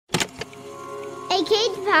A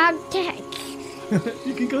kids podcast.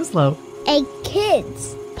 You can go slow. A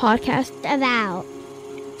kids podcast about.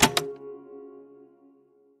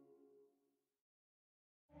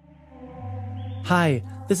 Hi,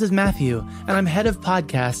 this is Matthew, and I'm head of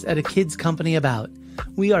podcasts at a kids company about.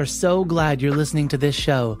 We are so glad you're listening to this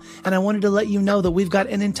show, and I wanted to let you know that we've got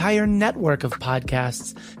an entire network of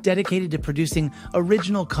podcasts dedicated to producing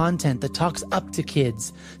original content that talks up to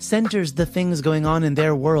kids, centers the things going on in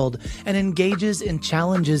their world, and engages and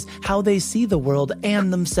challenges how they see the world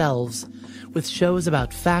and themselves. With shows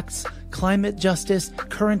about facts, climate justice,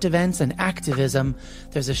 current events, and activism,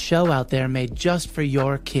 there's a show out there made just for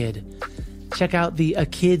your kid. Check out the A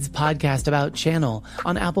Kids Podcast About channel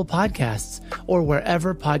on Apple Podcasts or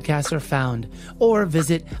wherever podcasts are found, or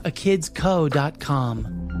visit akidsco.com.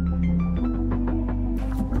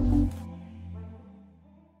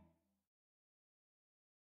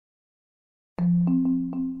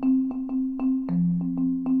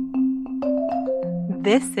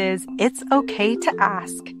 This is It's Okay to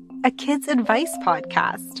Ask, a kids' advice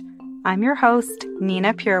podcast. I'm your host,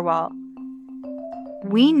 Nina Purewal.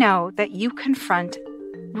 We know that you confront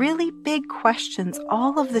really big questions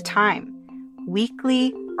all of the time,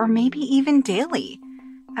 weekly or maybe even daily,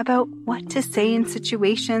 about what to say in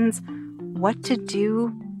situations, what to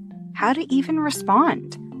do, how to even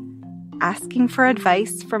respond. Asking for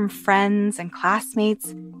advice from friends and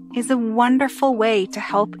classmates is a wonderful way to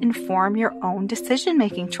help inform your own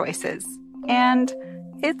decision-making choices. And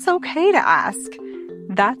it's okay to ask.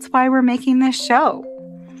 That's why we're making this show.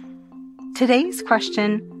 Today's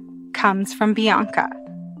question comes from Bianca.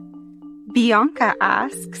 Bianca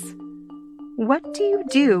asks, what do you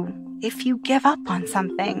do if you give up on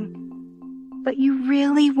something, but you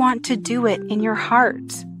really want to do it in your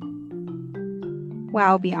heart?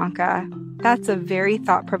 Wow, Bianca, that's a very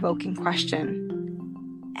thought-provoking question.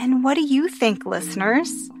 And what do you think, listeners?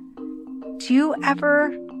 Do you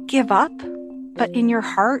ever give up, but in your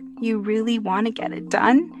heart you really want to get it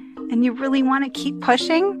done and you really want to keep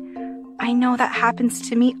pushing? I know that happens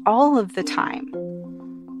to me all of the time.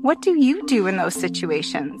 What do you do in those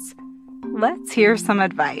situations? Let's hear some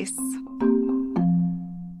advice.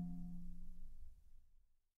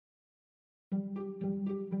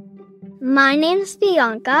 My name's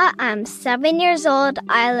Bianca. I'm 7 years old.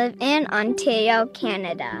 I live in Ontario,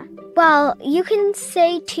 Canada. Well, you can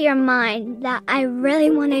say to your mind that I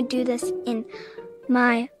really want to do this in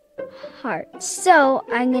my heart. So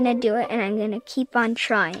I'm going to do it and I'm going to keep on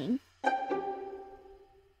trying.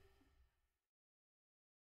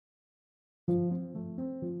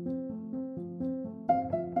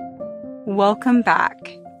 Welcome back.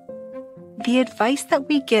 The advice that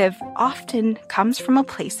we give often comes from a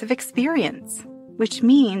place of experience, which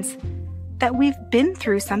means that we've been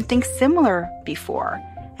through something similar before,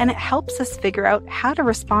 and it helps us figure out how to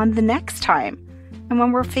respond the next time, and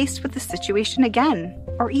when we're faced with the situation again,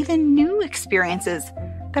 or even new experiences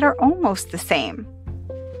that are almost the same.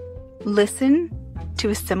 Listen to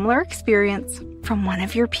a similar experience from one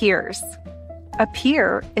of your peers. A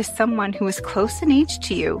peer is someone who is close in age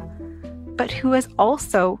to you, but who has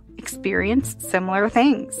also experienced similar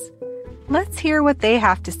things. Let's hear what they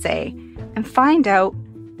have to say and find out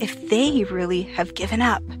if they really have given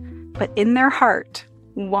up, but in their heart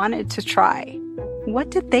wanted to try. What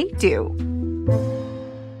did they do?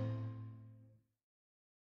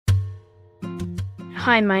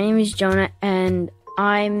 Hi, my name is Jonah, and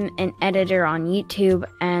I'm an editor on YouTube,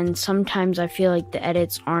 and sometimes I feel like the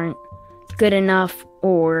edits aren't good enough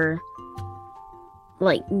or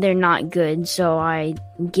they're not good, so I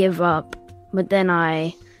give up, but then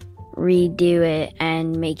I redo it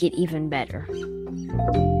and make it even better.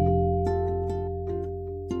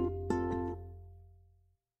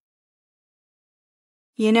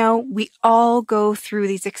 You know, we all go through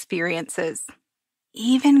these experiences,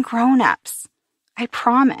 even grown-ups. I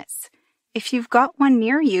promise, if you've got one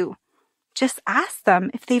near you, just ask them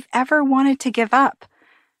if they've ever wanted to give up,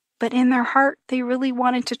 but in their heart, they really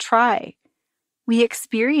wanted to try. We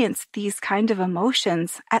experience these kind of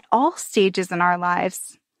emotions at all stages in our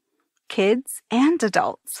lives, kids and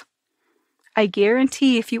adults. I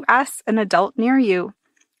guarantee if you ask an adult near you,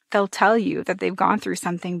 they'll tell you that they've gone through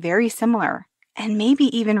something very similar, and maybe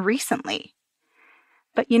even recently.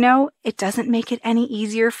 But you know, it doesn't make it any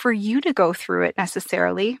easier for you to go through it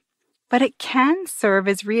necessarily, but it can serve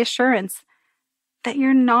as reassurance that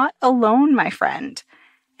you're not alone, my friend.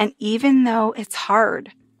 And even though it's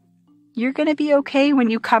hard, you're going to be okay when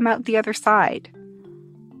you come out the other side.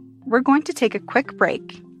 We're going to take a quick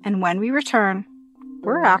break, and when we return,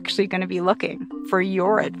 we're actually going to be looking for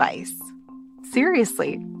your advice.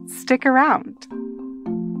 Seriously, stick around.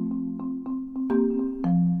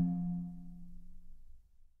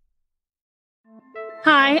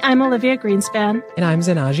 Hi, I'm Olivia Greenspan. And I'm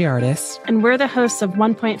Zanaji Artist. And we're the hosts of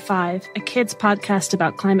 1.5, a kids podcast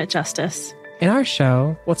about climate justice. In our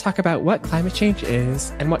show, we'll talk about what climate change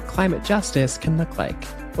is and what climate justice can look like.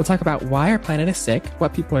 We'll talk about why our planet is sick,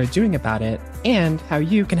 what people are doing about it, and how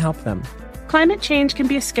you can help them. Climate change can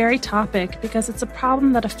be a scary topic because it's a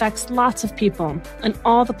problem that affects lots of people and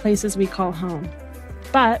all the places we call home.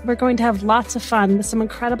 But we're going to have lots of fun with some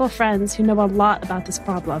incredible friends who know a lot about this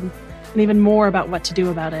problem and even more about what to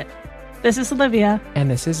do about it. This is Olivia.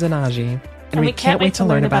 And this is Zanaji. And we can't wait to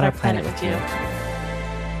learn about our planet with you.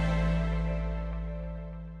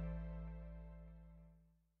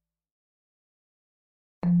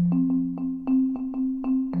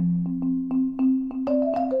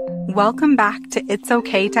 Welcome back to It's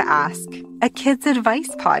Okay to Ask, a kids'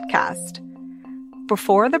 advice podcast.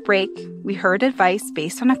 Before the break, we heard advice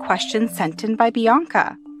based on a question sent in by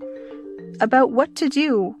Bianca about what to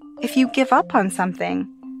do if you give up on something,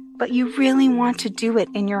 but you really want to do it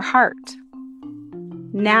in your heart.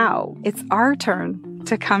 Now it's our turn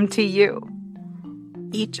to come to you.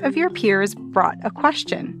 Each of your peers brought a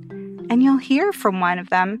question, and you'll hear from one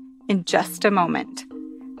of them in just a moment.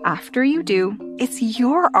 After you do, it's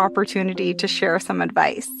your opportunity to share some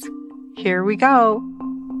advice. Here we go.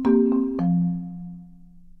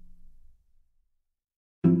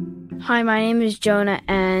 Hi, my name is Jonah,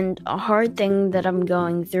 and a hard thing that I'm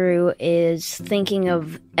going through is thinking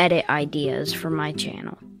of edit ideas for my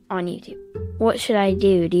channel on YouTube. What should I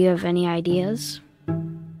do? Do you have any ideas?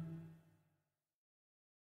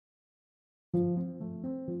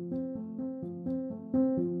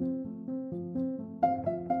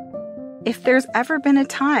 If there's ever been a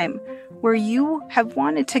time where you have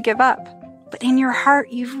wanted to give up, but in your heart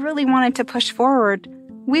you've really wanted to push forward,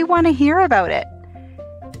 we want to hear about it.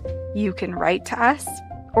 You can write to us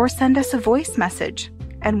or send us a voice message,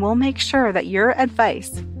 and we'll make sure that your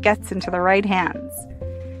advice gets into the right hands.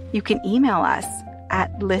 You can email us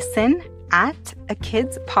at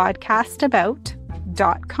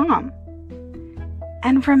listen@akidspodcastabout.com.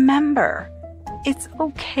 And remember, it's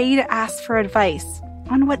okay to ask for advice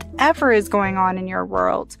on whatever is going on in your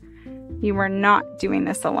world. You are not doing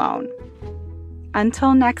this alone.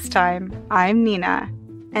 Until next time, I'm Nina,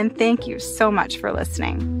 and thank you so much for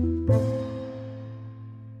listening.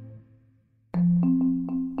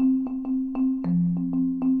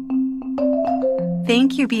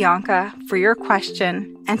 Thank you, Bianca, for your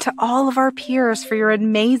question, and to all of our peers for your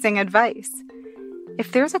amazing advice.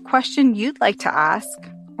 If there's a question you'd like to ask,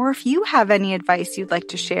 or if you have any advice you'd like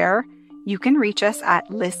to share, you can reach us at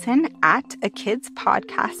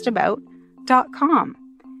listen@akidspodcastabout.com.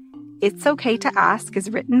 It's Okay to Ask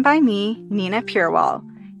is written by me, Nina Purewal.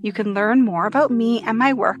 You can learn more about me and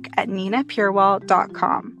my work at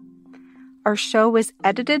ninapurewal.com. Our show was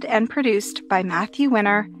edited and produced by Matthew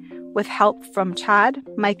Winner with help from Chad,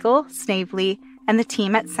 Michael, Snavely, and the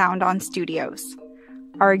team at Sound On Studios.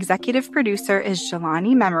 Our executive producer is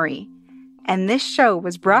Jelani Memory. And this show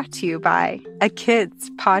was brought to you by A Kids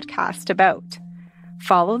Podcast About.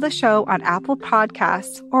 Follow the show on Apple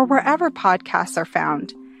Podcasts or wherever podcasts are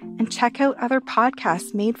found, and check out other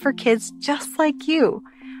podcasts made for kids just like you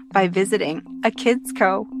by visiting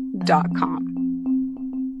akidsco.com.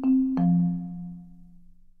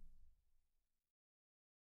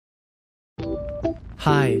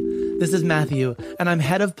 Hi, this is Matthew, and I'm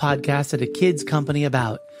head of podcasts at a kids company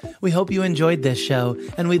About. We hope you enjoyed this show,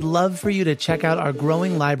 and we'd love for you to check out our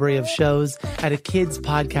growing library of shows at a kids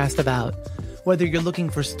podcast About. Whether you're looking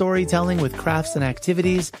for storytelling with crafts and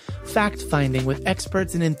activities, fact-finding with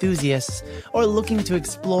experts and enthusiasts, or looking to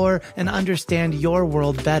explore and understand your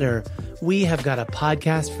world better, we have got a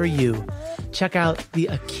podcast for you. Check out the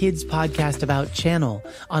A Kids Podcast About channel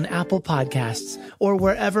on Apple Podcasts or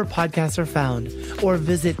wherever podcasts are found, or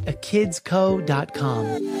visit akidsco.com.